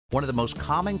One of the most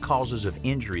common causes of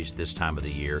injuries this time of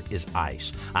the year is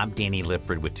ice. I'm Danny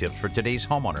Lipford with tips for today's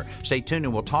homeowner. Stay tuned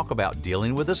and we'll talk about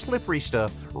dealing with the slippery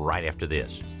stuff right after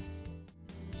this.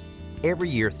 Every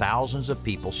year, thousands of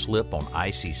people slip on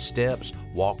icy steps,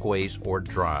 walkways, or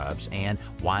drives and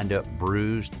wind up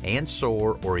bruised and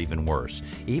sore or even worse.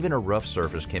 Even a rough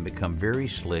surface can become very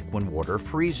slick when water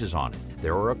freezes on it.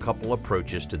 There are a couple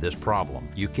approaches to this problem.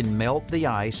 You can melt the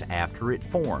ice after it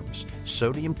forms.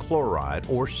 Sodium chloride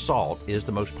or salt is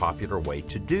the most popular way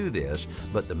to do this,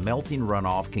 but the melting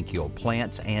runoff can kill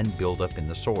plants and build up in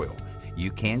the soil. You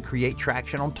can create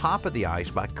traction on top of the ice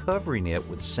by covering it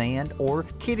with sand or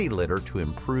kitty litter to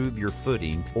improve your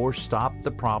footing or stop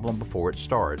the problem before it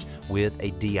starts with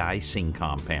a de-icing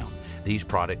compound. These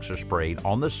products are sprayed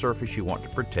on the surface you want to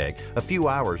protect a few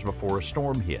hours before a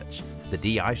storm hits. The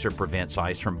de-icer prevents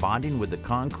ice from bonding with the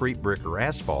concrete, brick, or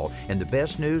asphalt, and the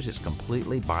best news is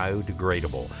completely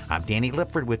biodegradable. I'm Danny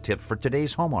Lipford with tips for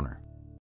today's homeowner.